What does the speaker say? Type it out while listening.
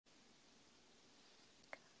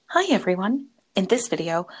Hi everyone! In this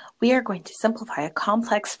video, we are going to simplify a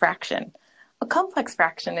complex fraction. A complex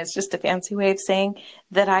fraction is just a fancy way of saying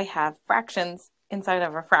that I have fractions inside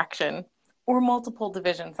of a fraction, or multiple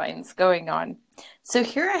division signs going on. So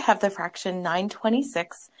here I have the fraction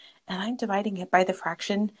 9/26, and I'm dividing it by the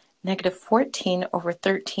fraction -14 over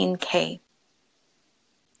 13k.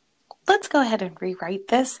 Let's go ahead and rewrite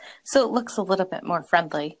this so it looks a little bit more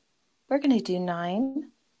friendly. We're going to do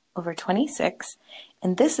 9 over 26,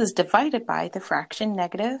 and this is divided by the fraction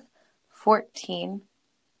 -14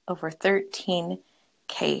 over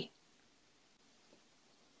 13k.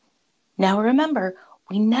 Now remember,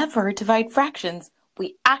 we never divide fractions.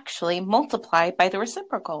 We actually multiply by the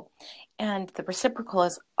reciprocal. And the reciprocal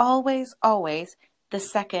is always, always the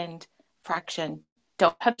second fraction.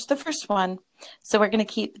 Don't touch the first one. So we're going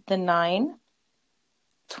to keep the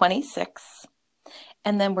 9/26.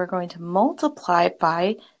 And then we're going to multiply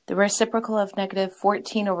by the reciprocal of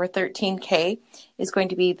 -14 over 13k is going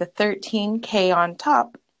to be the 13k on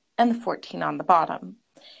top and the 14 on the bottom.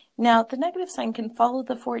 Now, the negative sign can follow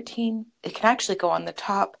the 14. It can actually go on the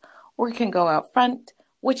top, or it can go out front,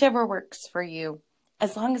 whichever works for you,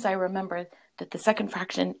 as long as I remember that the second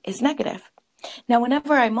fraction is negative. Now,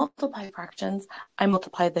 whenever I multiply fractions, I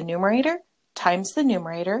multiply the numerator times the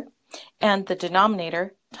numerator and the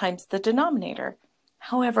denominator times the denominator.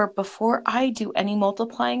 However, before I do any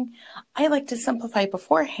multiplying, I like to simplify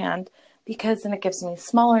beforehand because then it gives me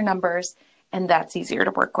smaller numbers and that's easier to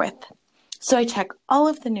work with. So I check all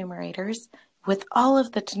of the numerators with all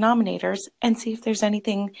of the denominators and see if there's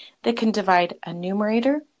anything that can divide a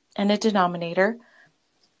numerator and a denominator,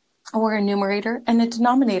 or a numerator and a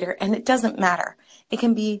denominator, and it doesn't matter. It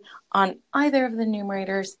can be on either of the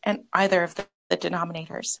numerators and either of the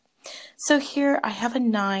denominators. So here I have a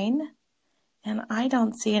 9. And I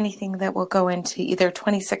don't see anything that will go into either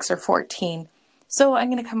 26 or 14. So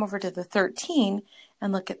I'm going to come over to the 13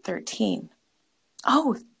 and look at 13.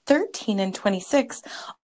 Oh, 13 and 26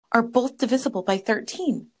 are both divisible by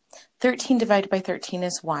 13. 13 divided by 13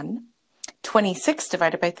 is 1. 26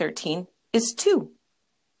 divided by 13 is 2.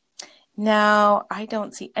 Now, I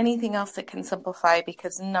don't see anything else that can simplify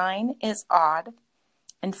because 9 is odd,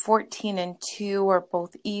 and 14 and 2 are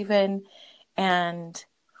both even, and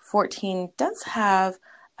 14 does have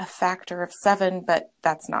a factor of 7, but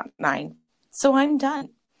that's not 9. So I'm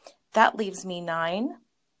done. That leaves me 9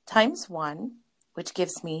 times 1, which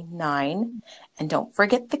gives me 9. And don't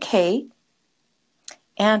forget the k.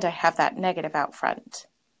 And I have that negative out front.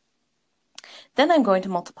 Then I'm going to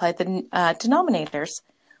multiply the denominators.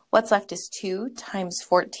 What's left is 2 times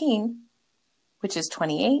 14, which is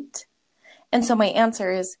 28. And so my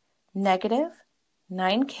answer is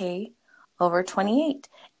 -9k over 28.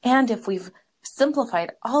 And if we've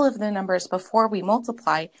simplified all of the numbers before we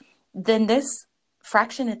multiply, then this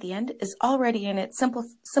fraction at the end is already in its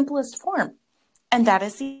simplest form. And that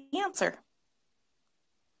is the answer.